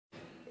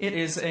It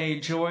is a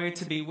joy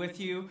to be with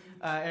you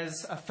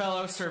as a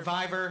fellow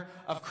survivor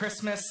of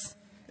Christmas.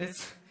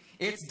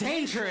 It's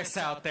dangerous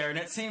out there, and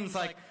it seems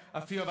like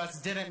a few of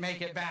us didn't make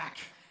it back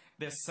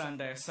this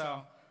Sunday.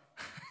 So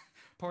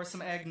pour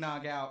some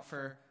eggnog out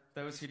for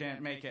those who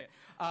didn't make it.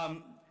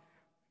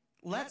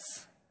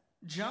 Let's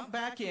jump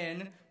back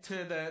in to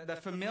the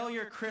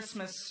familiar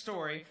Christmas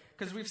story,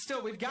 because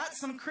we've got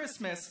some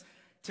Christmas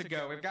to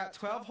go. We've got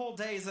 12 whole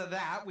days of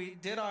that. We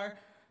did our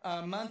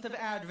month of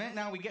Advent.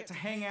 Now we get to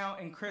hang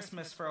out in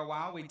Christmas for a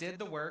while. We did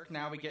the work.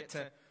 Now we get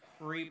to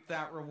reap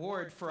that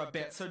reward for a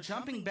bit. So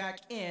jumping back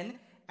in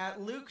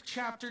at Luke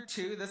chapter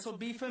 2, this will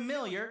be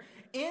familiar.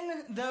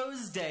 In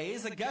those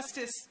days,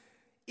 Augustus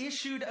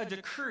issued a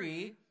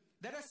decree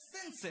that a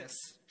census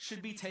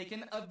should be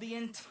taken of the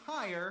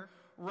entire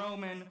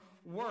Roman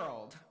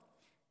world.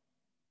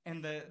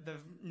 And the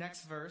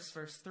next verse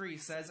 3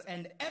 says,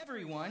 "And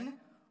everyone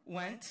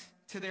went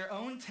to their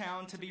own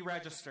town to be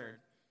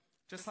registered."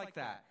 Just like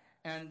that.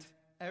 And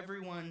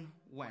everyone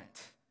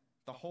went.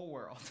 The whole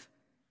world.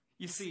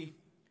 You see,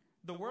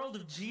 the world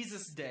of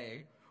Jesus'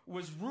 day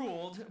was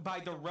ruled by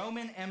the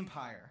Roman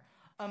Empire,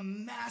 a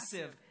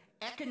massive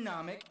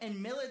economic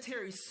and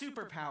military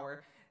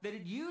superpower that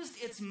had used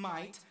its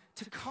might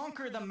to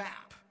conquer the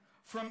map.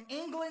 From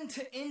England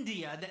to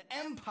India, the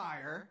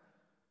empire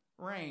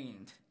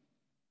reigned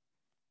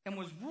and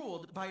was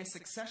ruled by a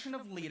succession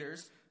of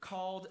leaders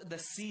called the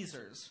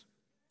Caesars.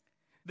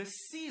 The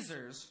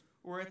Caesars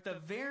were at the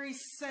very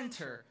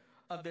center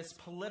of this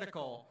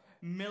political,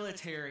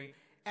 military,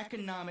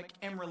 economic,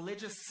 and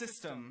religious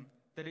system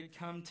that had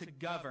come to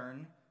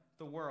govern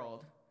the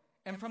world.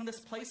 And from this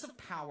place of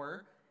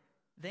power,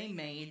 they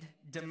made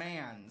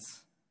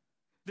demands.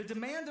 The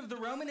demand of the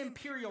Roman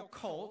imperial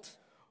cult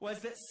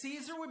was that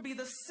Caesar would be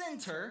the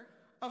center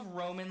of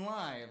Roman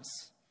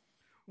lives.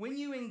 When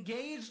you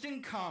engaged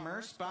in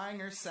commerce,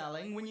 buying or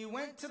selling, when you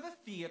went to the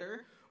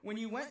theater, when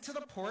you went to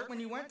the port, when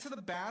you went to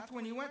the bath,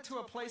 when you went to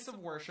a place of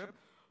worship,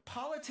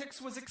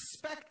 politics was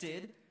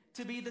expected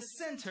to be the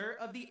center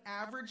of the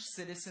average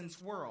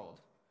citizen's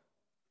world.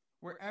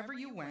 Wherever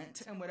you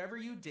went and whatever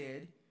you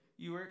did,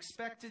 you were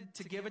expected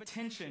to give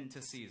attention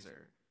to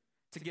Caesar,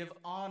 to give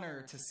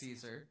honor to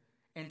Caesar,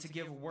 and to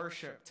give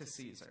worship to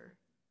Caesar.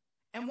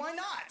 And why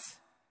not?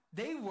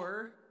 They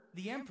were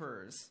the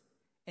emperors,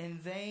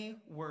 and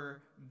they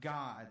were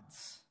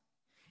gods.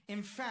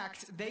 In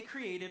fact, they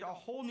created a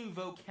whole new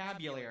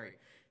vocabulary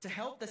to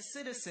help the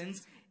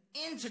citizens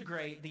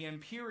integrate the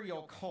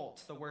imperial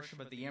cult, the worship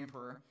of the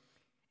emperor,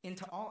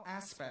 into all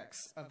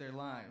aspects of their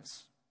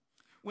lives.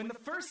 When the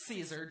first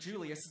Caesar,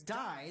 Julius,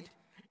 died,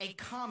 a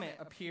comet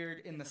appeared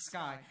in the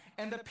sky,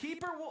 and the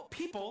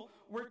people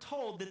were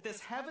told that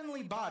this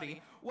heavenly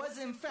body was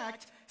in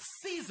fact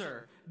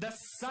Caesar, the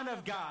Son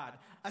of God,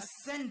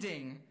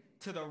 ascending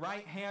to the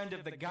right hand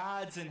of the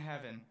gods in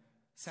heaven.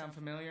 Sound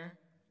familiar?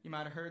 You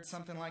might have heard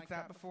something like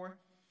that before.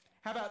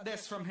 How about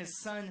this from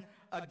his son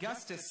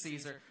Augustus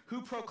Caesar,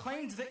 who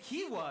proclaimed that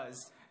he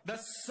was the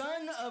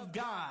Son of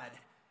God,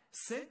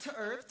 sent to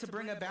earth to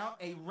bring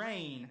about a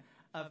reign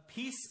of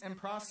peace and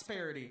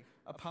prosperity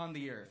upon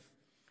the earth.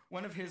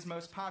 One of his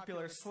most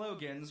popular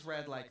slogans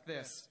read like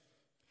this: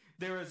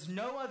 "There is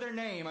no other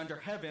name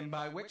under heaven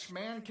by which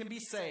man can be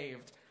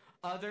saved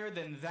other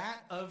than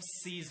that of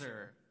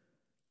Caesar."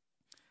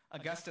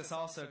 Augustus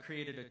also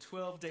created a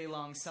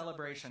 12-day-long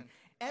celebration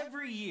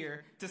every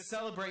year to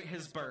celebrate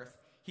his birth.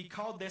 He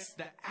called this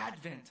the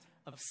Advent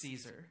of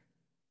Caesar.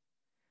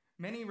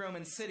 Many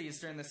Roman cities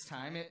during this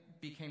time,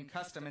 it became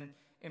custom, and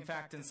in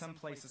fact, in some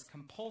places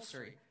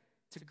compulsory,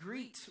 to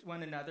greet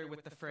one another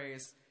with the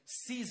phrase,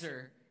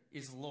 "Caesar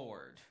is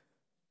Lord."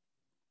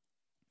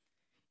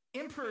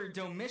 Emperor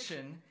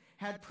Domitian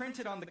had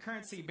printed on the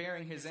currency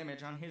bearing his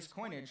image on his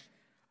coinage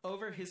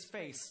over his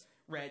face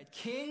read,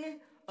 "King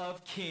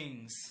of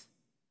Kings,"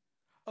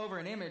 over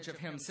an image of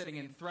him sitting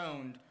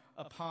enthroned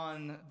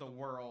upon the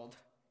world.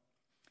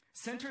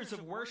 Centers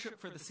of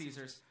worship for the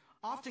Caesars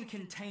often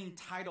contained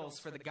titles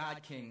for the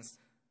god kings,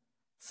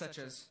 such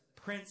as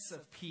Prince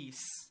of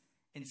Peace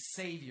and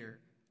Savior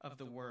of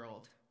the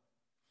world.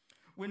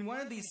 When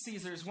one of these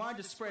Caesars wanted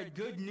to spread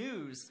good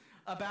news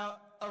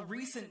about a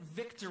recent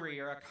victory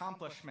or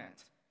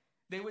accomplishment,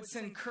 they would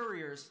send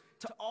couriers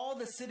to all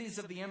the cities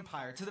of the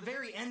empire, to the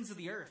very ends of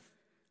the earth,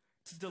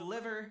 to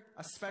deliver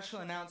a special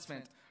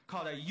announcement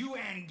called a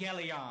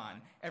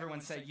euangelion. Everyone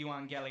say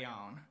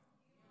euangelion.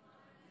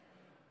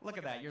 Look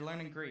at that, you're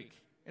learning Greek.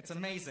 It's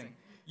amazing.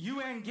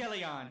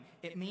 Euangelion,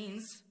 it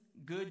means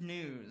good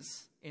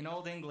news. In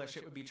Old English,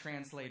 it would be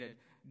translated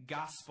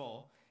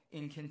gospel.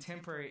 In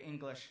contemporary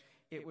English,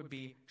 it would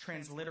be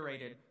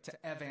transliterated to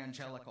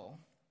evangelical.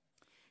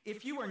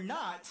 If you were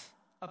not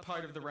a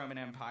part of the Roman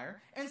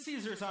Empire, and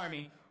Caesar's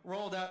army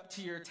rolled up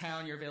to your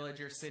town, your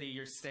village, your city,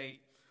 your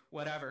state,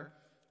 whatever,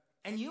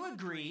 and you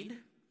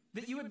agreed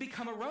that you would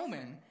become a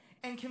Roman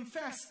and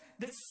confess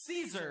that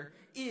Caesar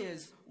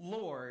is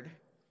Lord,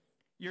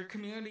 your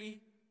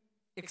community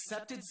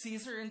accepted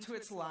Caesar into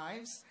its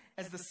lives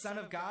as the Son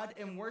of God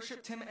and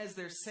worshiped him as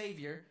their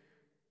Savior,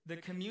 the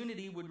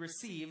community would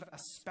receive a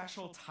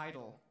special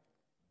title,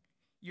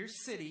 your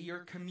city, your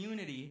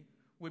community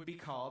would be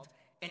called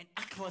an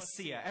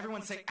ecclesia.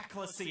 Everyone say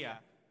ecclesia.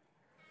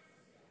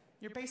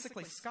 You're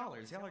basically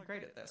scholars. Y'all are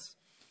great at this.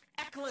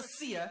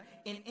 Ecclesia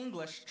in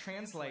English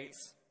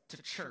translates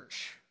to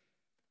church.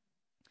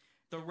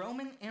 The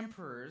Roman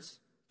emperors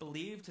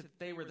believed that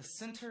they were the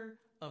center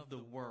of the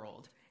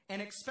world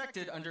and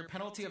expected, under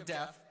penalty of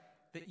death,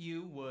 that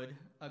you would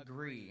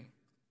agree.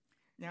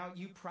 Now,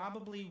 you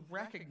probably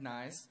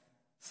recognize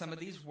some of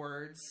these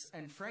words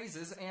and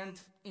phrases, and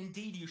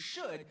indeed you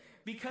should,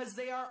 because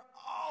they are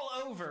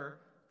all over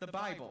the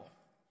Bible.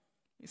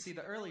 You see,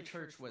 the early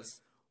church was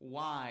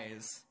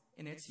wise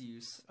in its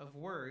use of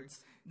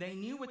words. They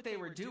knew what they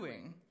were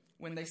doing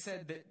when they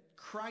said that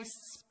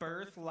Christ's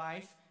birth,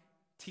 life,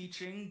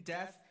 teaching,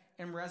 death,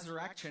 and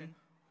resurrection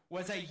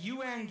was a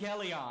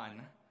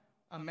euangelion,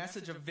 a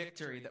message of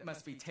victory that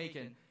must be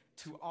taken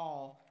to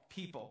all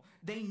people.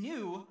 They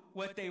knew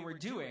what they were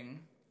doing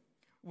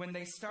when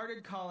they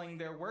started calling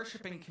their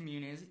worshiping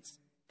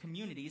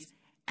communities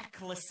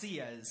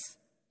ecclesias,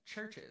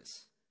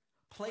 churches,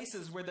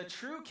 places where the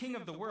true King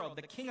of the world,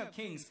 the King of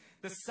Kings,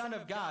 the Son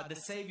of God, the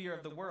Savior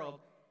of the world,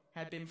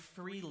 had been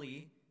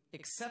freely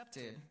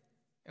accepted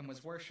and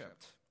was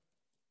worshipped.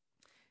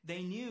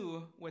 They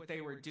knew what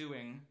they were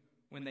doing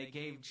when they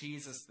gave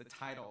Jesus the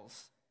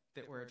titles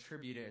that were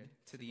attributed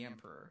to the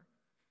emperor.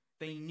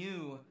 They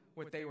knew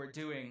what they were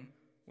doing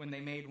when they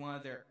made one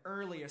of their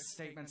earliest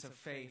statements of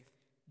faith,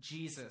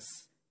 Jesus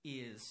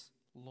is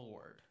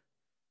Lord.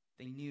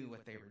 They knew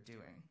what they were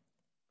doing.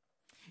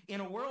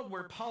 In a world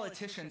where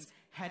politicians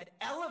had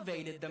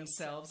elevated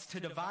themselves to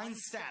divine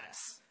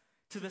status,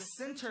 to the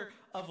center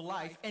of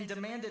life, and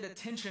demanded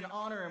attention,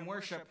 honor, and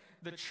worship,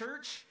 the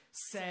church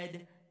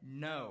said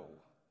no.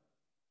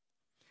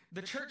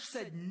 The church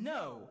said,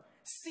 no,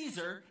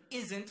 Caesar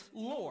isn't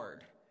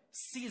Lord.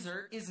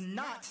 Caesar is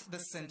not the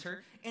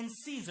center, and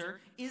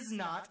Caesar is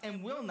not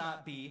and will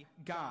not be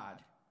God.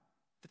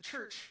 The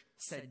church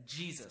said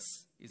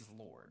Jesus is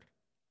Lord.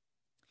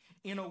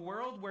 In a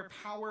world where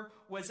power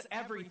was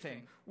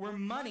everything, where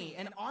money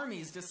and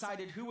armies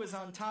decided who was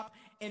on top,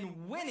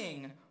 and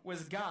winning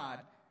was God,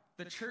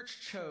 the church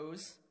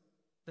chose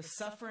the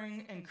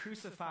suffering and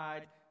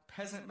crucified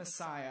peasant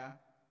Messiah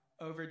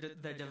over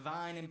the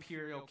divine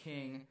imperial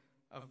king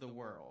of the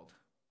world.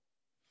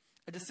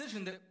 A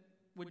decision that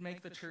would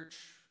make the church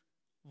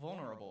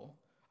vulnerable.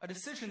 A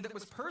decision that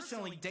was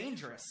personally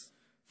dangerous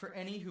for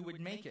any who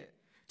would make it.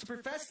 To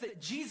profess that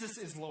Jesus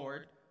is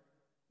Lord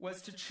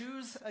was to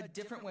choose a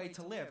different way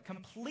to live,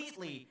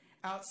 completely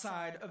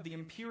outside of the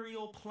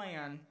imperial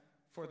plan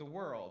for the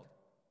world.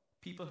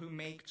 People who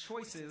make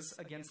choices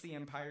against the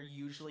empire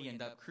usually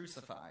end up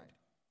crucified.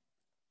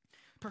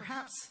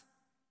 Perhaps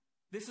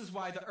this is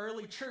why the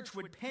early church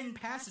would pen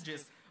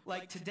passages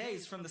like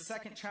today's from the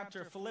 2nd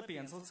chapter of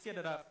Philippians. Let's get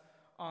it up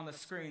on the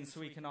screen so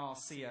we can all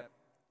see it.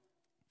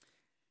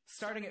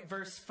 Starting at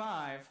verse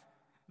 5,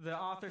 the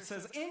author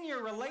says, in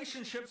your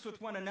relationships with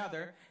one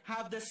another,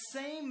 have the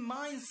same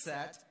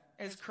mindset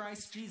as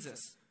Christ Jesus,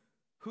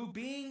 who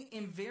being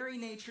in very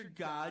nature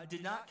God,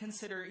 did not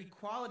consider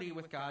equality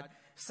with God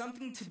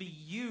something to be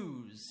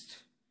used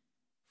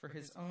for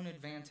his own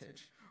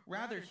advantage.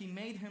 Rather, he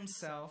made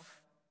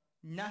himself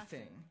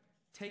nothing,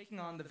 taking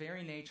on the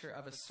very nature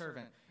of a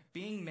servant,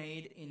 being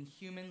made in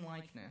human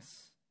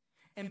likeness.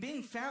 And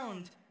being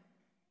found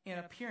in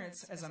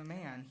appearance as a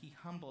man, he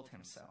humbled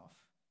himself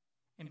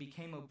and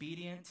became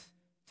obedient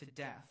to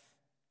death,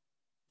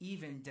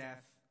 even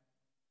death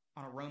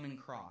on a Roman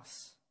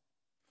cross.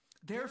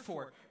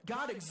 Therefore,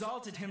 God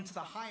exalted him to the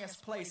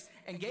highest place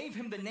and gave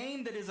him the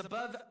name that is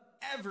above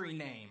every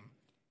name,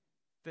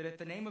 that at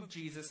the name of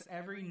Jesus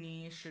every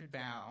knee should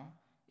bow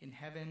in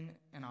heaven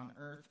and on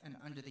earth and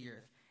under the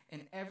earth,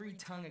 and every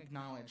tongue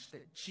acknowledge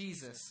that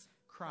Jesus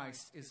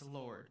Christ is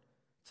Lord,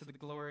 to the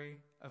glory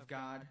of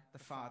God the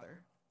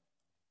Father.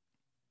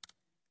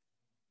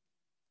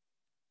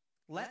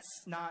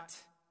 Let's not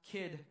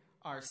kid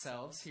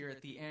ourselves here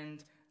at the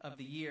end of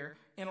the year.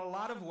 In a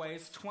lot of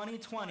ways,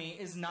 2020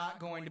 is not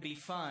going to be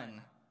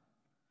fun.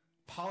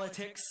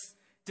 Politics,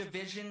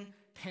 division,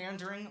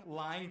 pandering,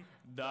 lying,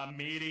 the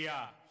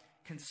media,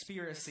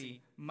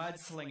 conspiracy,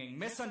 mudslinging,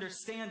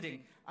 misunderstanding,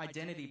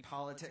 identity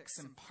politics,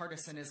 and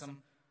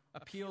partisanism,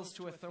 appeals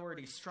to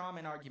authority,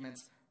 strawman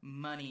arguments,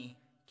 money,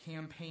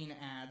 campaign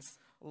ads,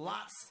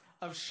 lots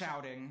of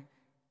shouting,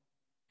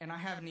 and I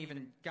haven't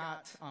even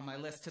got on my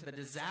list to the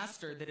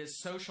disaster that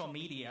is social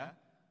media,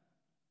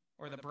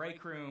 or the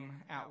break room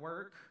at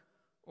work,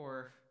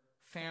 or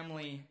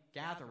family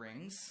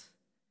gatherings.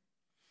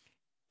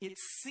 It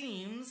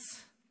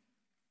seems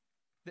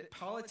that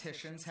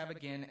politicians have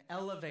again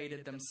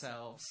elevated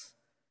themselves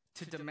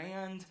to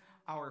demand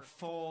our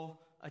full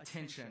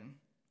attention.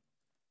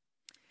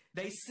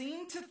 They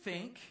seem to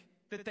think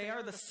that they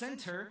are the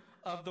center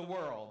of the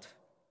world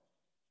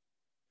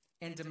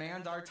and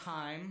demand our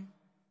time,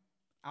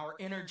 our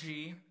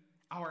energy,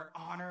 our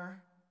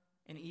honor,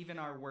 and even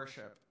our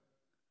worship.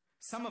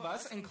 Some of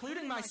us,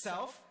 including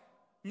myself,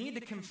 need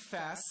to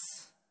confess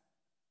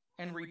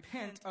and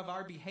repent of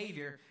our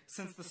behavior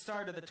since the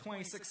start of the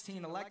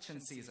 2016 election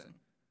season.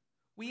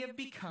 We have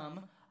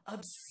become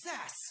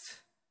obsessed.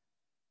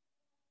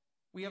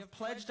 We have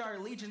pledged our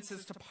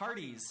allegiances to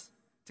parties,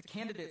 to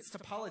candidates, to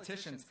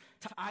politicians,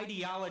 to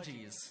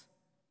ideologies.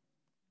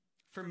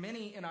 For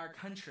many in our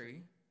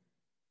country,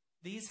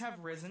 these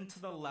have risen to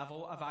the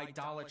level of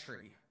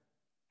idolatry.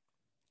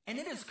 And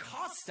it has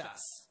cost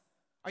us.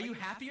 Are you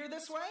happier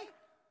this way?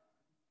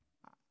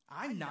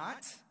 I'm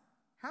not.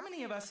 How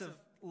many of us have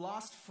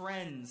lost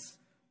friends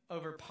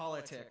over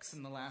politics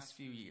in the last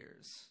few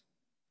years?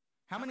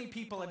 How many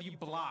people have you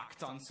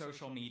blocked on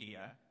social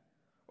media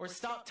or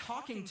stopped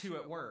talking to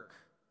at work?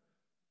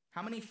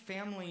 How many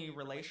family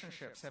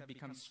relationships have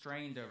become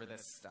strained over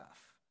this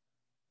stuff?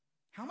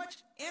 How much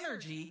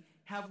energy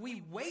have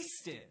we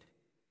wasted?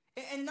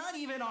 And not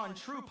even on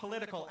true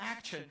political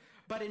action,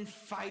 but in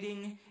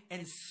fighting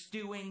and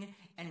stewing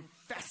and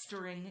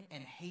festering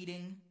and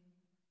hating.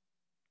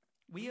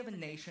 We as a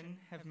nation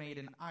have made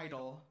an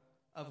idol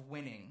of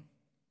winning.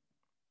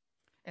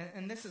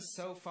 And this is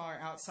so far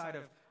outside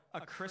of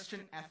a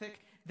Christian ethic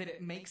that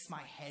it makes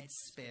my head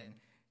spin.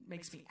 It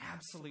makes me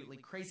absolutely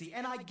crazy.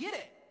 And I get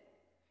it.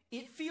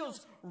 It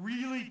feels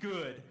really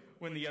good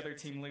when the other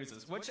team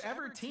loses.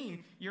 Whichever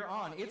team you're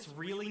on, it's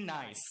really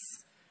nice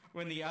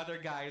when the other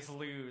guys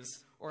lose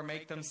or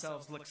make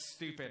themselves look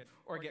stupid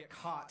or get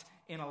caught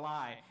in a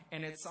lie.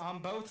 And it's on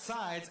both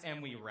sides,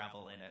 and we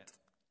revel in it.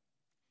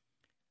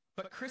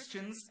 But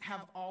Christians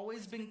have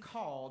always been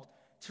called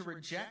to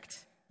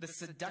reject the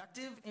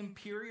seductive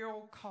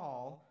imperial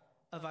call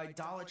of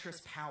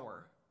idolatrous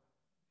power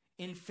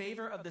in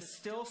favor of the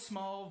still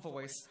small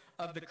voice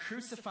of the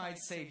crucified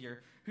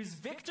Savior, whose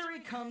victory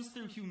comes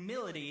through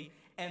humility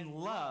and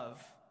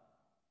love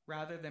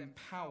rather than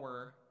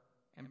power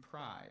and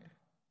pride.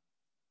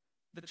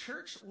 The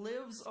church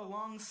lives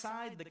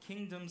alongside the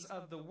kingdoms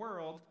of the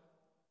world,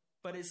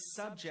 but is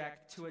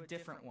subject to a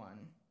different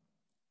one.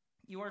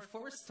 You are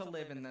forced to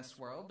live in this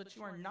world, but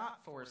you are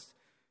not forced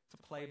to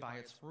play by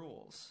its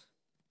rules.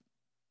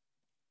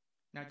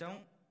 Now,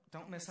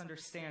 don't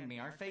misunderstand me.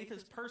 Our faith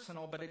is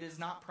personal, but it is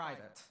not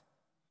private.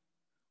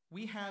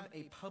 We have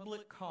a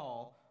public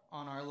call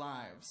on our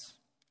lives.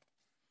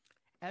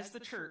 As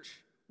the church,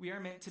 we are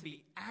meant to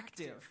be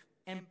active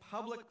and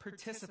public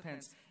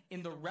participants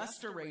in the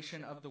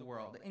restoration of the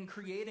world, in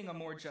creating a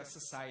more just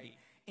society,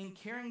 in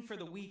caring for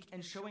the weak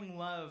and showing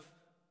love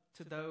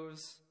to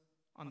those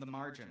on the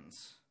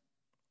margins.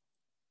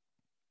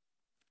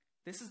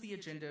 This is the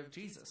agenda of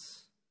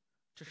Jesus,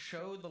 to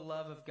show the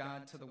love of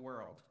God to the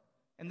world.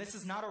 And this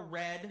is not a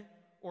red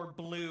or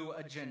blue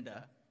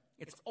agenda.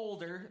 It's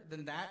older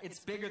than that. It's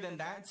bigger than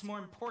that. It's more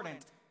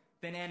important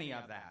than any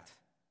of that.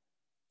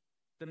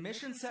 The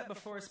mission set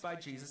before us by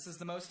Jesus is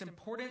the most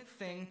important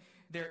thing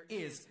there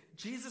is.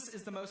 Jesus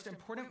is the most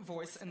important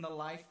voice in the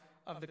life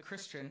of the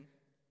Christian,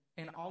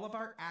 and all of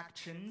our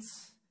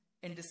actions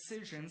and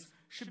decisions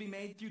should be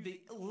made through the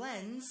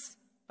lens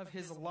of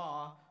his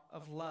law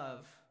of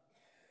love.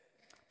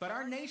 But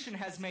our nation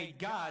has made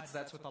gods,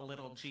 that's with a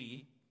little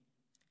g,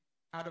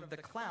 out of the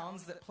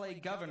clowns that play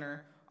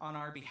governor on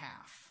our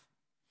behalf.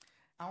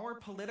 Our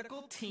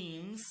political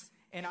teams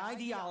and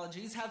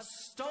ideologies have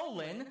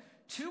stolen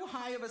too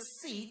high of a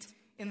seat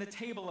in the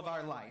table of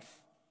our life,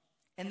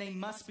 and they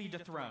must be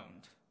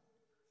dethroned.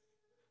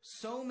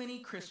 So many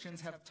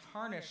Christians have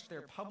tarnished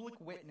their public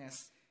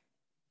witness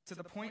to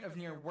the point of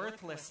near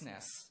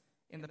worthlessness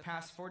in the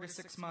past 4 to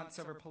 6 months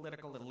over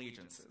political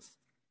allegiances,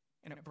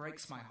 and it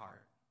breaks my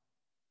heart.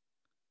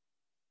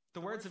 The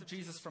words of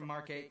Jesus from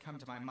Mark 8 come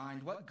to my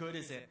mind. What good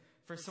is it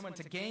for someone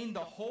to gain the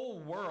whole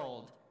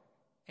world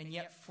and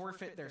yet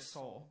forfeit their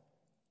soul?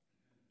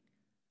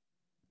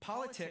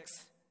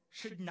 Politics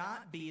should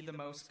not be the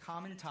most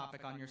common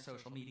topic on your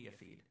social media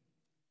feed.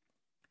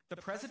 The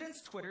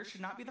president's Twitter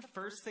should not be the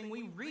first thing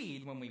we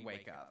read when we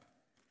wake up.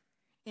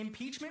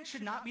 Impeachment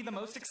should not be the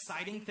most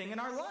exciting thing in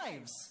our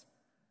lives.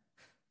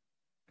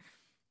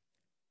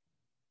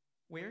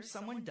 Where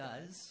someone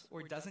does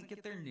or doesn't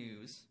get their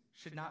news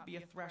should not be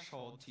a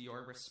threshold to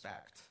your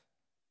respect.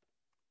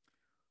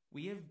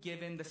 We have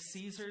given the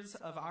Caesars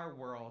of our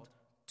world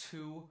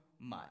too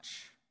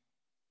much.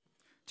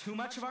 Too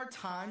much of our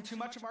time, too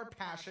much of our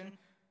passion,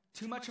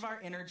 too much of our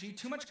energy,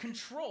 too much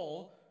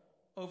control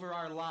over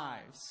our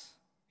lives.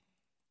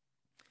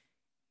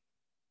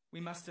 We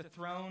must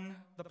dethrone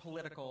the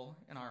political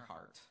in our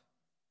heart.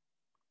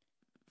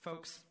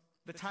 Folks,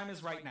 the time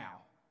is right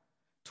now.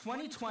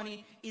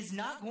 2020 is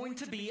not going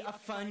to be a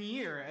fun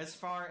year as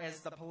far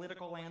as the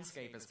political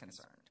landscape is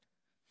concerned.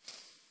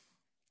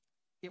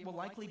 It will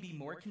likely be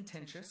more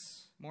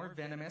contentious, more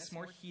venomous,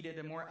 more heated,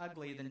 and more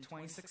ugly than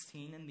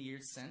 2016 and the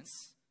years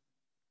since.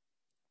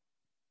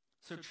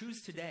 So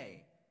choose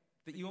today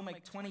that you will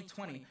make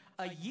 2020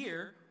 a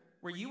year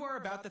where you are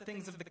about the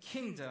things of the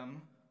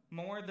kingdom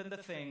more than the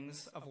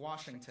things of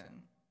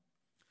Washington.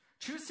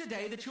 Choose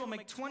today that you will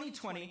make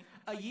 2020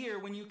 a year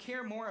when you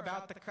care more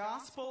about the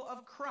gospel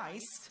of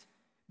Christ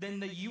than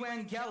the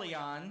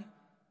evangelion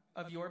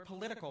of your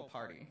political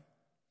party.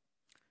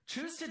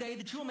 Choose today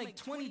that you will make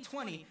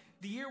 2020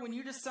 the year when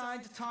you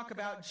decide to talk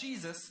about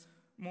Jesus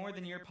more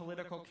than your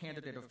political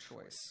candidate of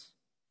choice.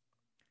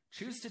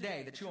 Choose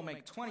today that you will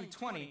make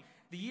 2020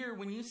 the year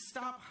when you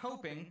stop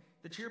hoping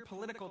that your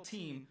political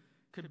team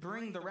could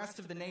bring the rest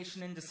of the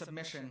nation into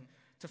submission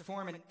to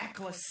form an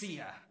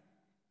ecclesia,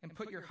 and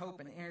put your hope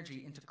and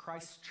energy into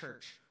Christ's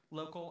church,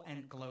 local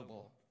and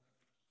global.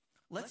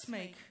 Let's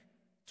make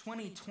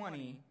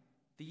 2020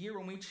 the year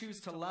when we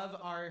choose to love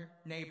our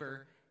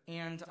neighbor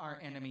and our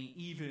enemy,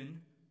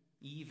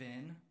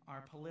 even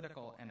our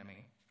political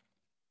enemy.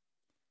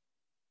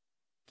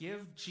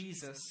 Give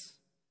Jesus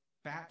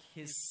back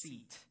his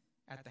seat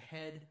at the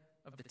head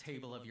of the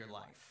table of your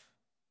life.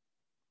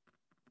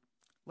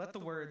 Let the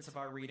words of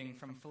our reading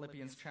from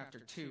Philippians chapter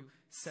 2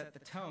 set the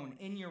tone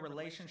in your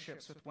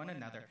relationships with one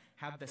another.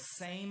 Have the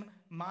same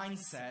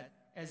mindset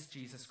as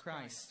Jesus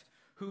Christ,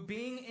 who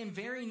being in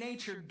very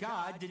nature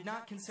God, did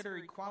not consider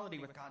equality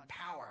with God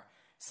power,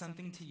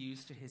 something to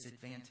use to his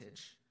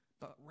advantage,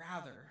 but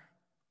rather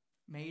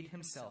made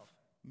himself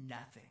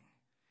nothing,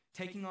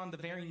 taking on the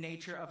very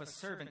nature of a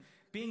servant,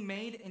 being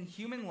made in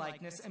human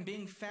likeness, and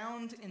being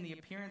found in the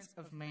appearance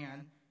of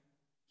man,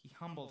 he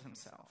humbled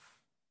himself,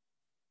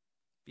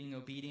 being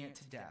obedient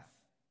to death,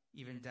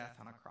 even death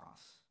on a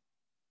cross.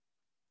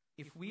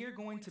 If we are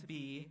going to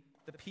be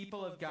the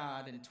people of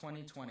God in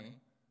 2020,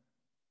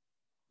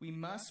 we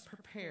must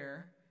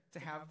prepare to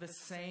have the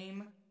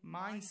same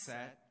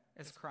mindset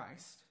as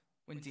Christ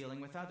when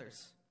dealing with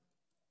others.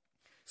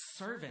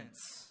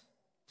 Servants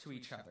to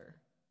each other,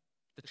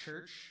 the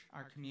church,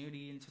 our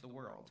community, and to the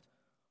world.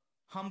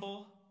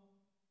 Humble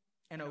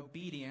and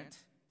obedient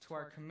to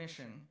our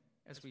commission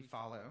as we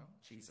follow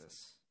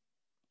Jesus.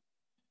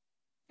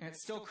 And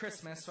it's still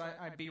Christmas, so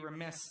I'd be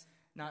remiss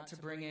not to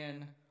bring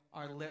in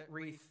our lit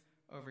wreath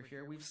over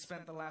here. We've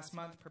spent the last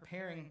month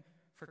preparing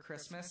for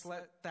Christmas.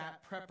 Let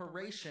that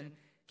preparation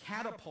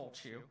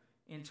catapult you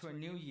into a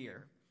new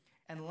year.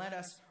 And let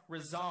us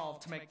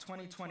resolve to make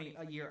 2020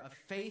 a year of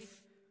faith,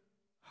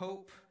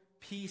 hope,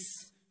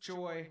 peace,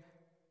 joy,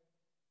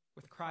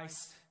 with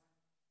Christ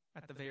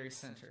at the very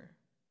center.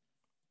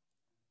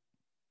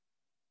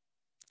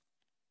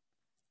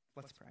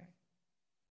 Let's pray.